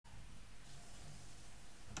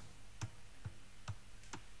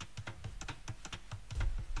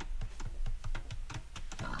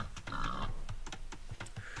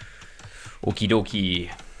Okie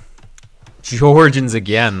dokie. Georgians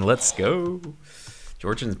again. Let's go.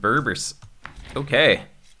 Georgians Berbers. Okay.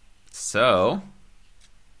 So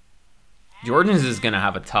Georgians is gonna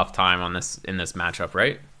have a tough time on this in this matchup,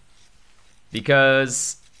 right?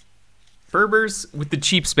 Because Berbers with the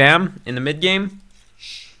cheap spam in the mid game,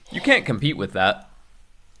 you can't compete with that.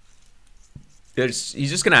 He's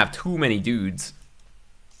just gonna have too many dudes.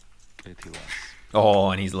 Oh,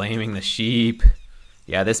 and he's laming the sheep.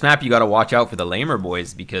 Yeah, this map you gotta watch out for the lamer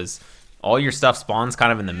boys because all your stuff spawns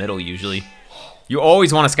kind of in the middle usually. You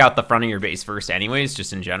always want to scout the front of your base first anyways,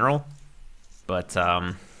 just in general. But,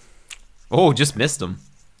 oh, just missed him.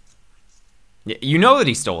 You know that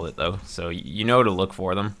he stole it, though, so you know to look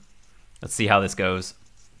for them. Let's see how this goes.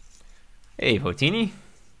 Hey, Potini.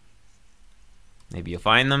 Maybe you'll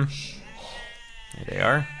find them. There they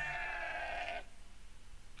are.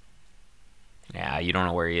 Yeah, you don't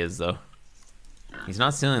know where he is, though. He's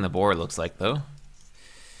not stealing the boar, it looks like, though.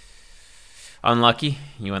 Unlucky.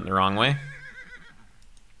 You went the wrong way.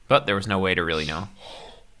 But there was no way to really know.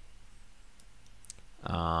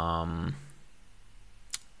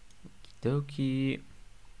 Doki.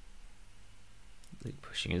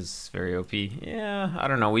 Pushing is very OP. Yeah, I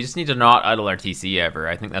don't know. We just need to not idle our TC ever.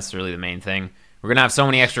 I think that's really the main thing. We're going to have so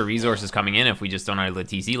many extra resources coming in if we just don't idle the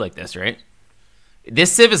TC like this, right?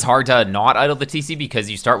 This Civ is hard to not idle the TC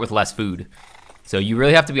because you start with less food. So you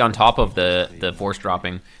really have to be on top of the force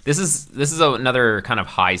dropping. This is another kind of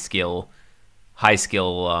high skill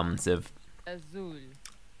Civ. Azul.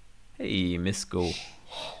 Hey, Misko.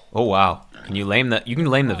 Oh wow. You can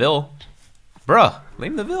lame the Vil. Bruh,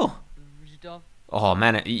 lame the Vil. Oh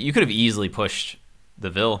man, you could have easily pushed the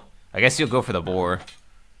Vil. I guess you'll go for the boar.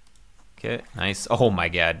 Okay, nice. Oh my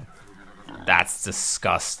god. That's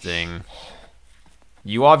disgusting.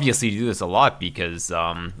 You obviously do this a lot because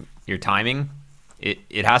your timing,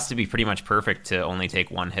 it has to be pretty much perfect to only take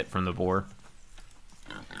one hit from the boar.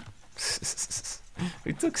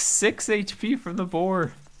 We took 6 HP from the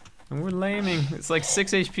boar. And we're laming. It's like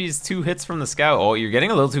 6 HP is 2 hits from the scout. Oh, you're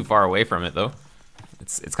getting a little too far away from it though.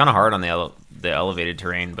 It's kind of hard on the elevated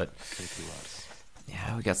terrain, but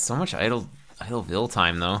yeah, we got so much idle Vil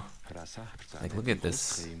time though. Like look at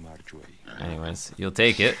this. Anyways, you'll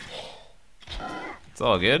take it. It's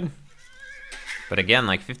all good. But again,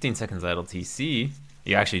 like 15 seconds idle TC.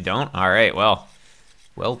 You actually don't? All right, well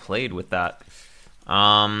played with that.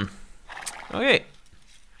 Okay.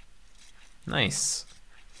 Nice.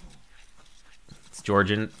 It's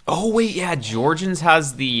Georgian. Oh wait, yeah, Georgians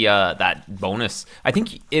has the that bonus. I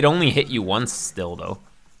think it only hit you once still though,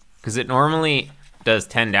 because it normally does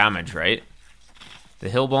 10 damage, right? The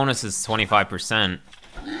hill bonus is 25%.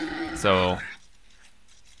 So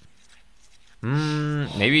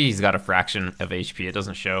maybe he's got a fraction of HP. It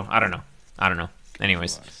doesn't show. I don't know.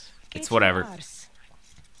 Anyways, it's whatever.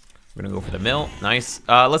 We're gonna go for the mill. Nice.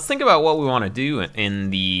 Let's think about what we want to do in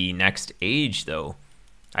the next age, though.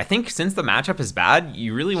 I think since the matchup is bad,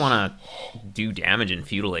 you really want to do damage in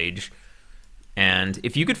Feudal Age. And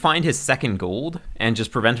if you could find his second gold and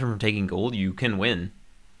just prevent him from taking gold, you can win.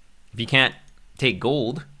 If you can't take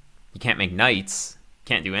gold, you can't make knights,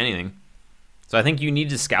 can't do anything. So I think you need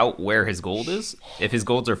to scout where his gold is. If his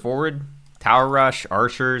golds are forward, tower rush,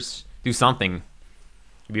 archers, do something.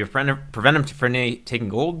 If you prevent him from taking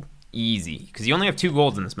gold, easy. Because you only have 2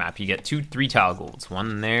 golds in this map. You get 3 tile golds.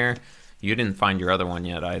 One there. You didn't find your other one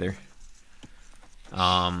yet either.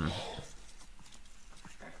 Yeah,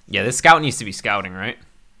 this scout needs to be scouting, right?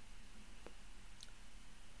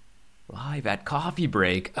 Live at coffee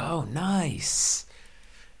break. Oh, nice.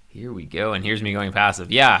 Here we go. And here's me going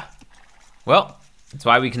passive. Yeah. Well, that's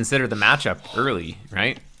why we consider the matchup early,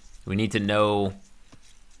 right? We need to know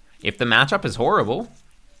if the matchup is horrible.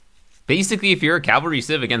 Basically, if you're a cavalry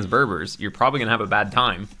civ against Berbers, you're probably going to have a bad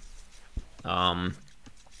time.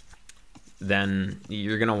 Then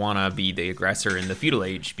you're going to want to be the aggressor in the Feudal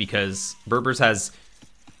Age because Berbers has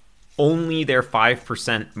only their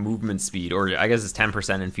 5% movement speed, or I guess it's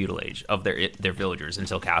 10% in Feudal Age of their villagers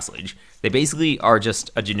until Castle Age. They basically are just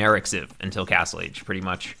a generic civ until Castle Age, pretty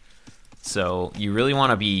much. So you really want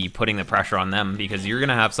to be putting the pressure on them because you're going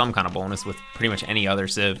to have some kind of bonus with pretty much any other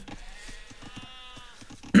civ.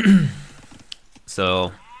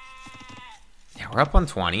 So, yeah, we're up on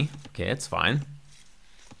 20. Okay, it's fine.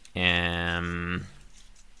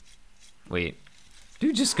 Wait.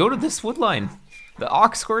 Dude, just go to this wood line. The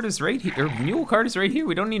ox cart is right here, or mule cart is right here.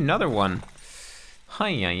 We don't need another one.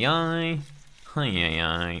 Hi-yi-yi.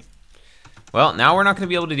 Hi-yi-yi. Well, now we're not going to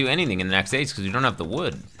be able to do anything in the next age because we don't have the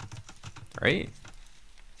wood. Right?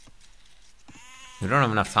 We don't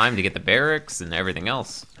have enough time to get the barracks and everything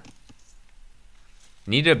else.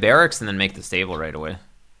 Needed a barracks and then make the stable right away.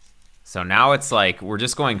 So now it's like we're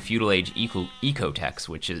just going feudal age ecotechs,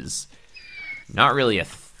 which is not really a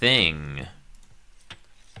thing.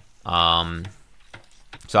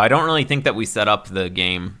 So I don't really think that we set up the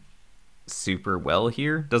game super well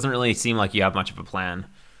here. Doesn't really seem like you have much of a plan.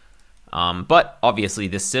 But obviously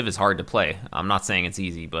this Civ is hard to play. I'm not saying it's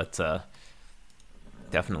easy, but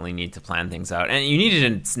definitely need to plan things out. And you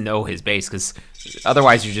need to know his base, because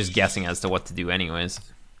otherwise you're just guessing as to what to do anyways.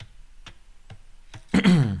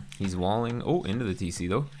 He's walling. Oh, into the TC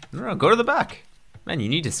though. No, go to the back. Man, you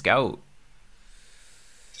need to scout.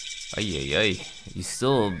 Ay, ay, ay. You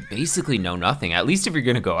still basically know nothing. At least if you're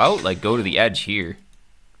going to go out, like, go to the edge here.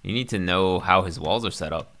 You need to know how his walls are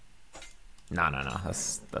set up. No.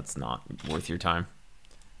 That's not worth your time.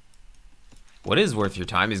 What is worth your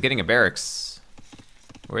time is getting a barracks.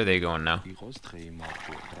 Where are they going now?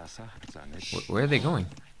 Where are they going?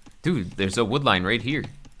 Dude, there's a wood line right here.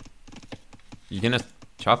 You going to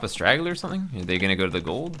chop a straggler or something? Are they going to go to the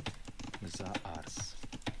gold?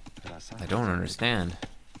 I don't understand.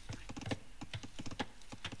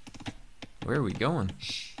 Where are we going?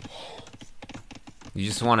 You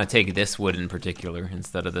just want to take this wood in particular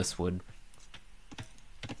instead of this wood.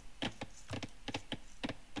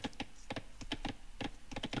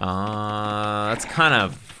 That's kind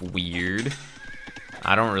of weird.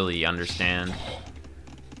 I don't really understand.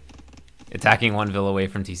 Attacking one Vil away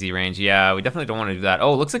from TC range. Yeah, we definitely don't want to do that.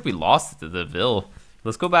 Oh, looks like we lost the Vil.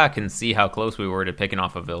 Let's go back and see how close we were to picking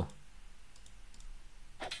off a Vil.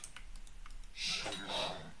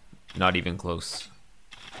 Not even close.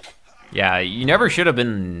 Yeah, you never should have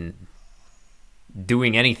been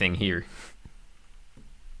doing anything here.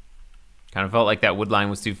 Kind of felt like that wood line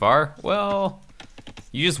was too far. Well,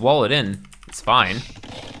 you just wall it in. It's fine.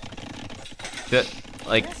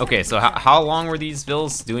 Okay, so how long were these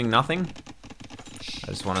Vils doing nothing? I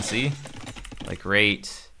just want to see. Like right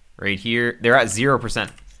here. They're at 0%.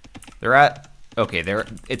 They're at... Okay,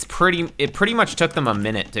 it pretty much took them a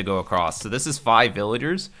minute to go across. So this is 5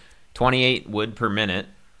 villagers. 28 wood per minute.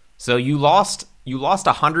 So you lost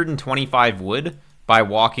 125 wood by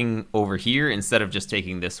walking over here instead of just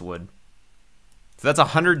taking this wood. So that's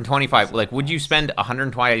 125. Like, would you spend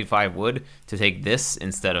 125 wood to take this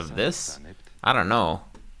instead of this? I don't know.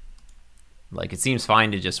 Like, it seems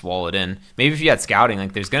fine to just wall it in. Maybe if you had scouting,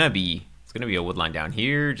 like it's gonna be a wood line down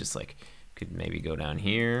here. Just like could maybe go down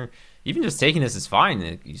here. Even just taking this is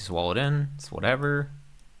fine. You just wall it in. It's whatever.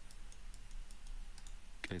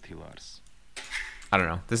 I don't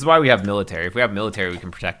know. This is why we have military. If we have military, we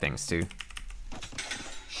can protect things too.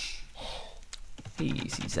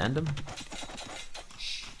 Easy, send them.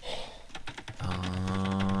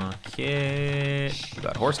 Okay. We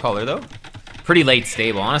got horse collar though. Pretty late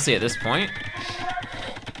stable, honestly. At this point,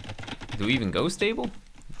 do we even go stable?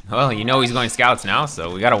 Well, you know he's going scouts now,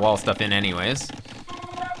 so we gotta wall stuff in anyways.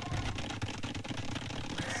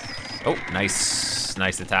 Oh, nice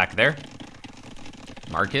attack there.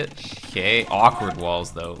 Mark it. Okay, awkward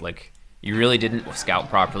walls though. Like, you really didn't scout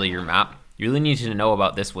properly your map. You really need to know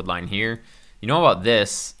about this wood line here. You know about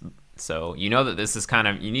this, so you know that this is kind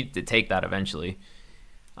of, you need to take that eventually.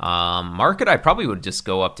 Market, I probably would just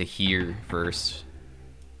go up to here first.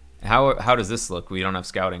 How does this look? We don't have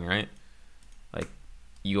scouting, right? Like,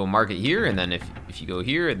 you go market here, and then if you go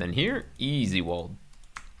here and then here, easy walled.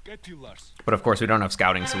 But of course we don't have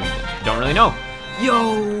scouting, so we don't really know.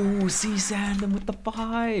 Yo, see Sandom with the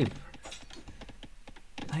 5.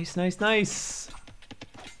 Nice.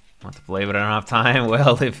 Want to play, but I don't have time.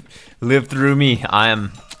 Well, live through me.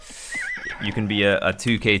 You can be a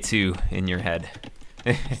 2K2 in your head.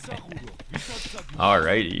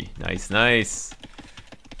 Alrighty, nice.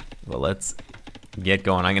 Well, let's get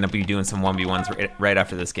going. I'm gonna be doing some 1v1s right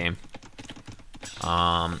after this game.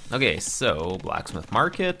 Okay, so blacksmith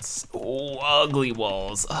markets. Oh, ugly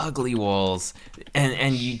walls.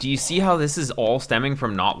 And do you see how this is all stemming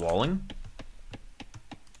from not walling?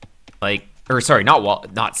 Like, or sorry,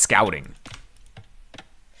 not scouting.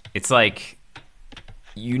 It's like,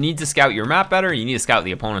 you need to scout your map better, you need to scout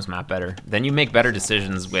the opponent's map better. Then you make better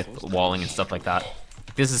decisions with walling and stuff like that.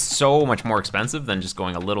 This is so much more expensive than just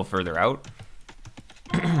going a little further out.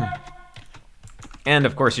 And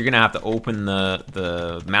of course, you're gonna have to open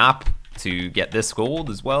the map to get this gold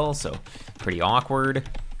as well, so pretty awkward.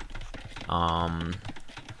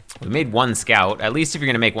 We made 1 scout. At least if you're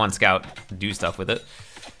gonna make 1 scout, do stuff with it.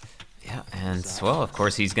 Yeah, and well, of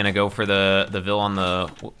course, he's gonna go for the Vil on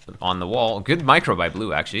the wall. Good micro by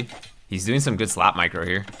Blue, actually. He's doing some good slap micro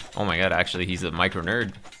here. Oh my god, actually, he's a micro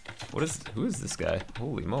nerd. Who is this guy?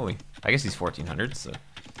 Holy moly! I guess he's 1400, so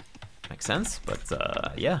makes sense. But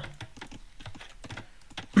yeah.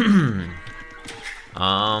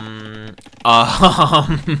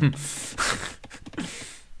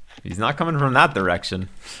 He's not coming from that direction.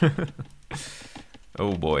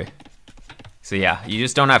 Oh boy. So yeah, you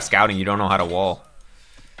just don't have scouting. You don't know how to wall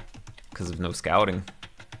because of no scouting.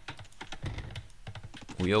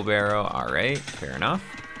 Wheelbarrow, alright, fair enough.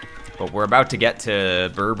 But we're about to get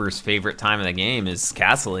to Berber's favorite time of the game, is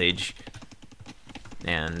Castle Age.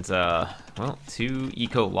 And, well, 2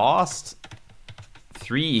 eco lost.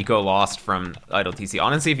 3 eco lost from Idle TC.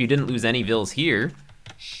 Honestly, if you didn't lose any vills here,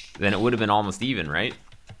 then it would have been almost even, right?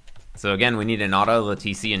 So again, we need to not idle the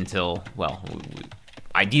TC until, well,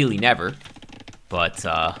 ideally never. But,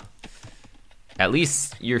 at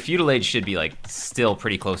least your feudal age should be, like, still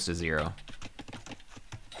pretty close to 0.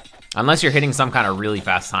 Unless you're hitting some kind of really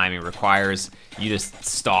fast time, it requires you just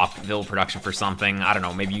stop vill production for something. I don't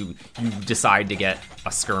know, maybe you decide to get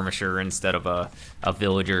a skirmisher instead of a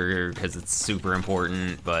villager because it's super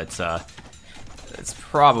important, but it's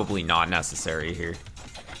probably not necessary here.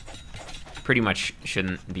 Pretty much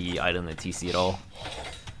shouldn't be idling the TC at all.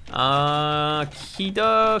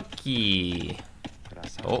 Kidoki.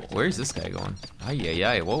 Oh, where's this guy going?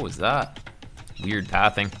 Ay, what was that? Weird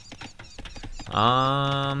pathing.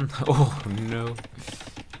 Oh no.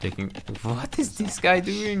 What is this guy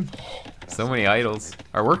doing? So many idols.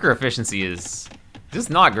 Our worker efficiency is just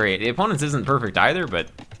not great. The opponent's isn't perfect either, but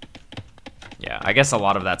yeah, I guess a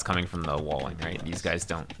lot of that's coming from the walling, right? These guys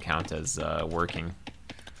don't count as working.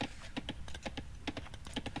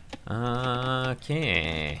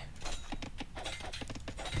 Okay.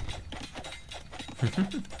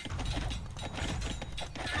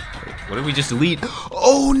 What did we just delete?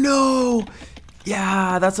 Oh no!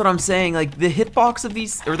 Yeah, that's what I'm saying. Like, the hitbox of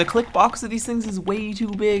these, or the click box of these things is way too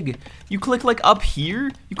big. You click like up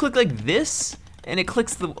here, you click like this, and it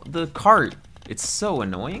clicks the cart. It's so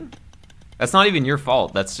annoying. That's not even your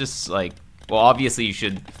fault. That's just like, well, obviously you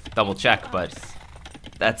should double check, but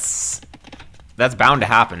that's bound to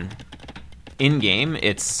happen. In game,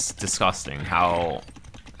 it's disgusting how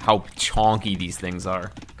chonky these things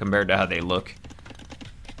are compared to how they look.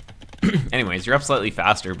 Anyways, you're up slightly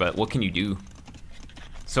faster, but what can you do?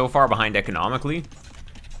 So far behind economically,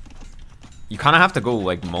 you kind of have to go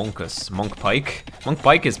like Monk Pike. Monk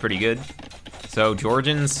Pike is pretty good. So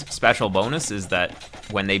Georgian's special bonus is that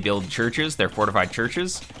when they build churches, their fortified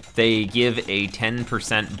churches, they give a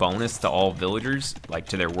 10% bonus to all villagers, like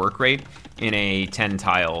to their work rate, in a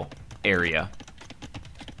 10-tile area.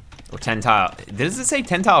 Or 10-tile, does it say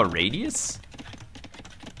 10-tile radius?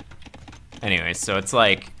 Anyway, so it's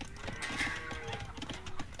like,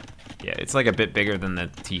 yeah, it's like a bit bigger than the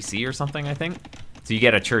TC or something, I think. So you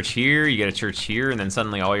get a church here, you get a church here, and then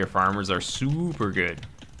suddenly all your farmers are super good.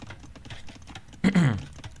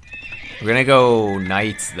 We're gonna go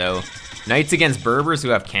knights, though. Knights against Berbers who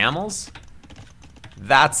have camels?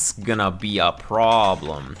 That's gonna be a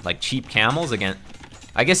problem. Like, cheap camels against...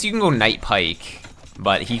 I guess you can go knight pike,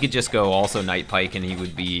 but he could just go also knight pike and he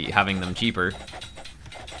would be having them cheaper.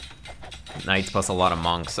 Knights plus a lot of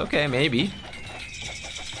monks. Okay, maybe.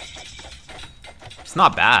 It's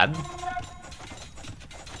not bad.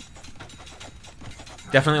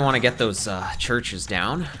 Definitely want to get those churches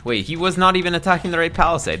down. Wait, he was not even attacking the right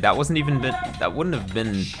palisade. That wasn't even that wouldn't have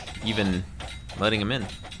been even letting him in. Is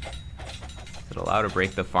it allowed to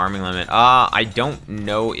break the farming limit? I don't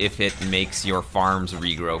know if it makes your farms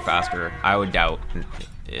regrow faster. I would doubt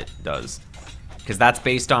it does. Because that's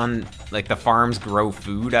based on, like, the farms grow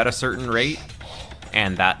food at a certain rate,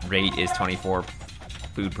 and that rate is 24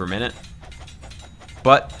 food per minute.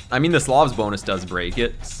 But, I mean, the Slavs bonus does break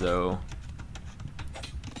it, so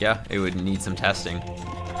yeah, it would need some testing.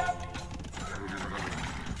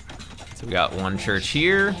 So we got one church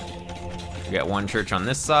here. We got one church on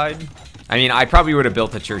this side. I mean, I probably would have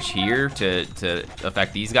built a church here to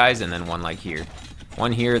affect these guys, and then one like here.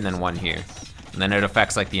 One here, and then one here. And then it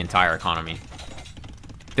affects like the entire economy.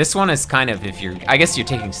 This one is kind of, if you're, I guess you're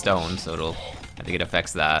taking stone, so it'll, I think it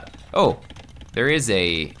affects that. Oh, there is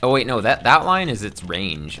a, oh wait, no, that line is its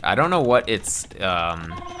range. I don't know what its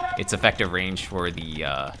effective range for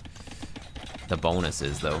the bonus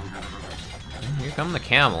is, though. Here come the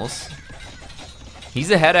camels. He's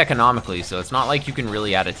ahead economically, so it's not like you can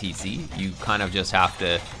really add a TC. You kind of just have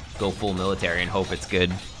to go full military and hope it's good.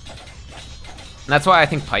 And that's why I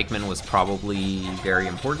think pikeman was probably very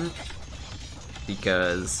important,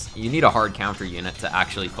 because you need a hard counter unit to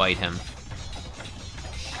actually fight him.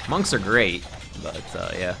 Monks are great, but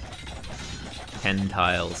yeah. 10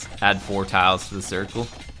 tiles. Add 4 tiles to the circle.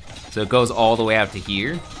 So it goes all the way out to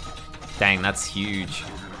here. Dang, that's huge.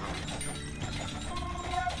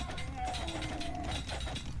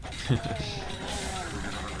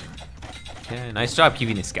 Okay, nice job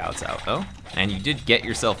keeping the scouts out, though. And you did get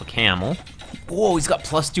yourself a camel. Whoa, he's got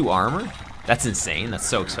 +2 armor? That's insane. That's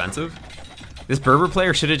so expensive. This Berber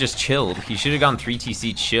player should have just chilled. He should have gone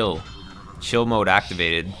 3TC chill. Chill mode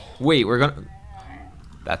activated. Wait, we're gonna...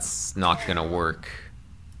 That's not gonna work.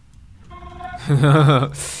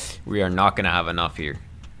 We are not gonna have enough here.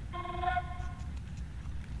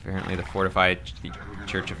 Apparently the fortified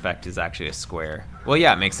church effect is actually a square. Well,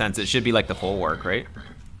 yeah, it makes sense. It should be like the full work, right?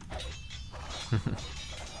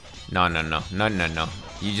 No.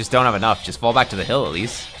 You just don't have enough. Just fall back to the hill at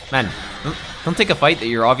least. Man, don't take a fight that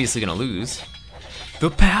you're obviously gonna lose. The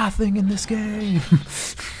pathing in this game.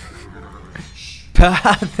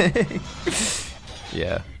 Pathing.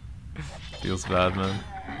 Yeah. Feels bad, man.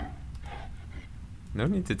 No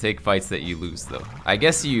need to take fights that you lose, though. I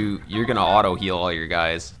guess you're gonna auto heal all your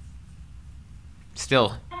guys.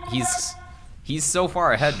 Still, he's so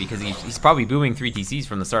far ahead because he's probably booming 3 TCs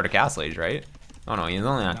from the start of Castle Age, right? Oh no, he's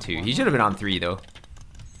only on 2. He should have been on 3 though.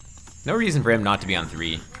 No reason for him not to be on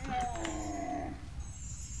 3.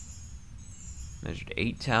 Measured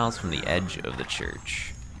 8 tiles from the edge of the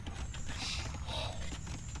church.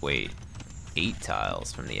 Wait, 8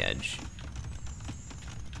 tiles from the edge.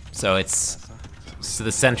 So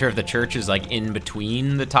the center of the church is like in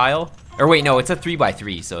between the tile. Or wait, no, it's a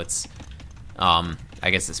 3x3, so it's I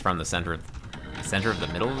guess it's from the center of the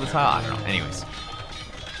middle of the tile. I don't know. Anyways.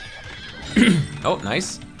 Oh,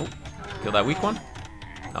 nice. Oh, kill that weak one.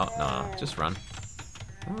 Oh, no, just run.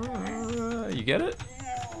 You get it?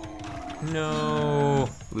 No.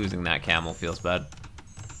 Losing that camel feels bad.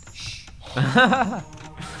 I'm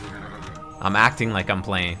acting like I'm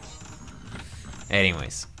playing.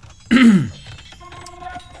 Anyways.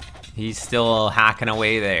 He's still hacking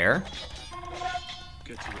away there.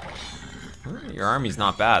 Your army's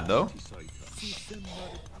not bad, though.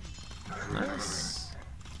 Nice.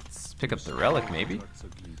 Let's pick up the relic, maybe.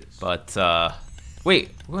 But,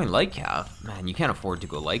 wait, we're going light cav. Man, you can't afford to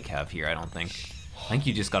go light cav here, I don't think. I think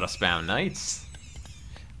you just gotta spam knights.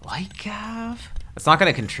 Light cav? That's not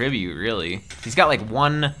gonna contribute, really. He's got, like,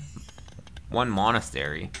 one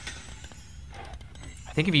monastery.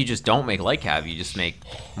 I think if you just don't make light cav, you just make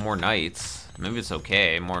more knights. Maybe it's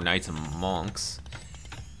okay, more knights and monks.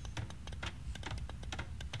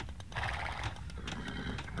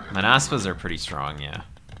 Manaspas are pretty strong, yeah.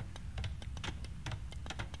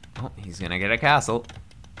 Oh, he's gonna get a castle.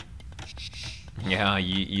 Yeah,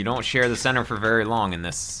 you don't share the center for very long in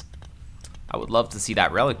this. I would love to see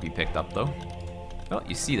that relic be picked up, though. Well,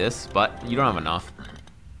 you see this, but you don't have enough.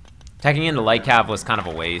 Tagging into light cav was kind of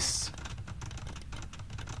a waste.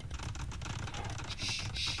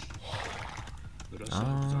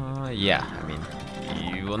 Yeah, I mean,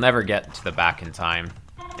 you will never get to the back in time.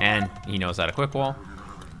 And he knows how to quick wall.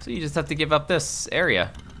 So you just have to give up this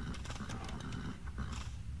area.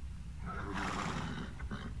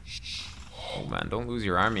 Oh man, don't lose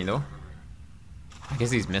your army though. I guess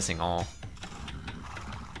he's missing all.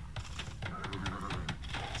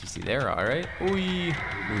 You see there, alright. Ooh,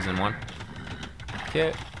 losing one.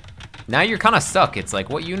 Okay. Now you're kind of stuck. It's like,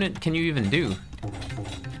 what unit can you even do?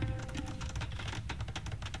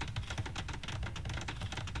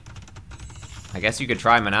 I guess you could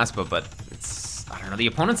try Manaspa, but it's, I don't know, the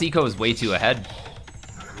opponent's eco is way too ahead.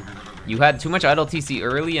 You had too much idle TC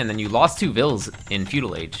early, and then you lost 2 vills in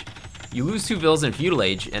Feudal Age. You lose 2 vills in Feudal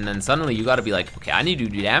Age, and then suddenly you gotta be like, okay, I need to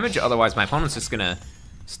do damage, otherwise my opponent's just gonna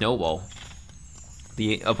snowball.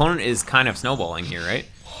 The opponent is kind of snowballing here, right?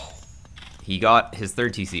 He got his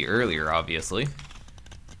 3rd TC earlier, obviously.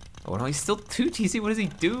 Oh no, he's still 2 TC, what is he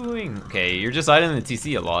doing? Okay, you're just idling the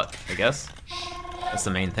TC a lot, I guess. That's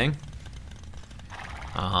the main thing.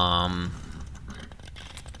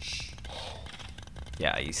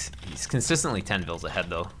 Yeah, he's consistently 10 vills ahead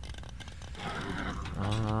though.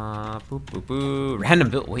 Boop boop boo. Random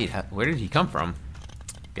bill. Wait, where did he come from?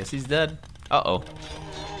 Guess he's dead. Uh-oh.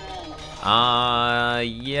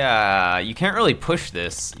 Yeah, you can't really push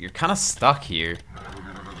this. You're kind of stuck here.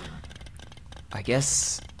 I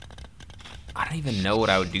guess I don't even know what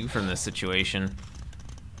I would do from this situation.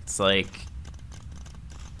 It's like,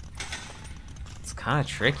 it's kind of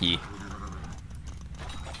tricky.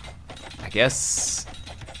 I guess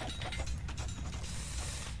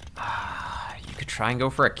you could try and go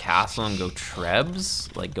for a castle and go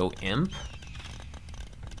Trebs, like go Imp.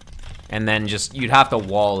 And then just, you'd have to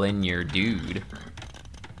wall in your dude.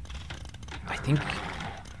 I think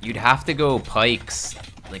you'd have to go pikes,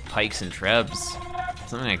 like pikes and Trebs,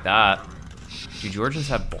 something like that. Do Georgians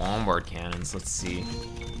have bombard cannons? Let's see.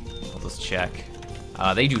 I'll just check.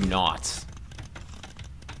 They do not.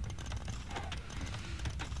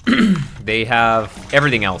 They have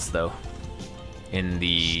everything else though. in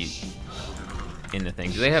the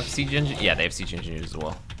thing. Do they have siege engineers? Yeah, they have siege engineers as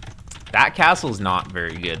well. That castle is not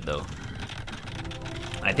very good though.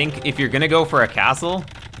 I think if you're gonna go for a castle,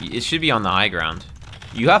 it should be on the high ground.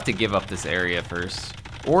 You have to give up this area first,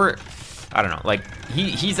 or I don't know. Like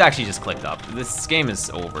he's actually just clicked up. This game is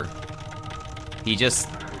over.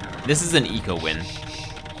 This is an eco win.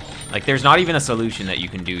 Like there's not even a solution that you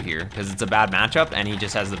can do here because it's a bad matchup and he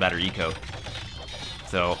just has the better eco.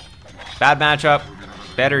 So bad matchup,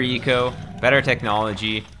 better eco, better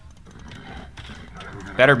technology,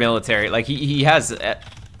 better military. Like he has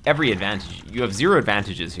every advantage. You have 0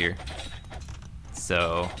 advantages here.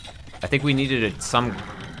 So I think we needed some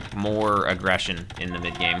more aggression in the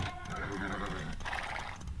mid game.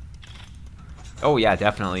 Oh yeah,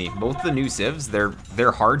 definitely. Both the new civs,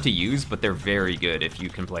 they're hard to use, but they're very good if you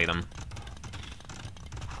can play them.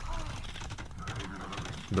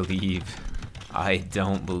 Believe. I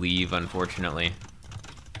don't believe, unfortunately.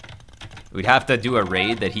 We'd have to do a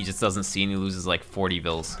raid that he just doesn't see and he loses like 40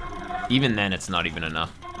 vills. Even then, it's not even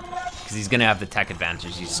enough. Because he's gonna have the tech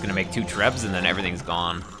advantage. He's just gonna make 2 trebs and then everything's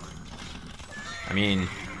gone. I mean,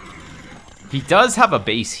 he does have a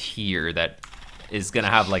base here that is gonna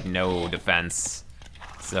have like no defense.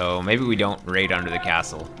 So maybe we don't raid under the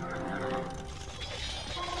castle.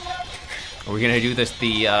 Are we gonna do this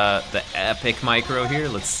the epic micro here?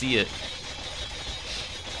 Let's see it.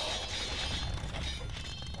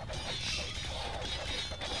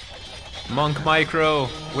 Monk micro,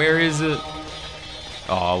 where is it?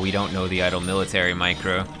 Oh, we don't know the idle military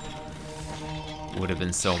micro. Would have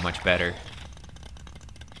been so much better.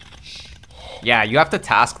 Yeah, you have to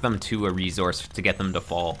task them to a resource to get them to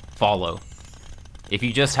follow. If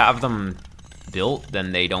you just have them built,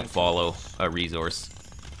 then they don't follow a resource.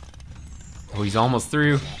 Oh, he's almost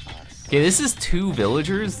through. Okay, this is 2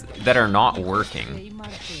 villagers that are not working.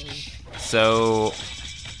 So,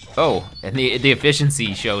 oh, and the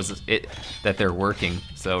efficiency shows it that they're working.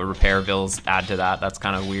 So repair bills add to that. That's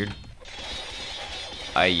kind of weird.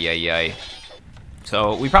 Ay.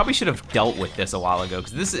 So we probably should have dealt with this a while ago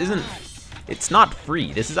because this isn't. It's not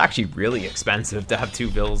free. This is actually really expensive to have 2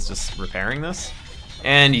 bills just repairing this.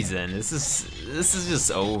 And he's in. This is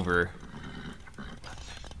just over.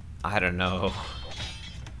 I don't know.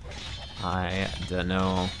 I don't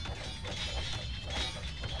know.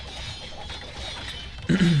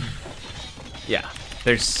 Yeah,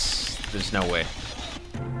 there's no way.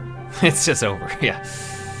 It's just over. Yeah.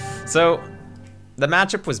 So the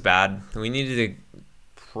matchup was bad. We needed to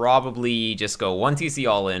probably just go 1 TC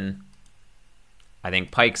all in. I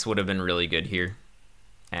think Pikes would have been really good here.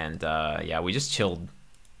 And yeah, we just chilled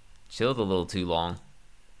a little too long.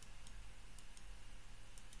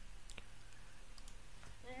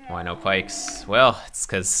 Why no Pikes? Well, it's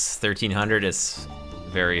because 1300 is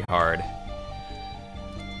very hard.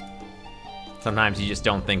 Sometimes you just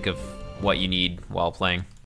don't think of what you need while playing.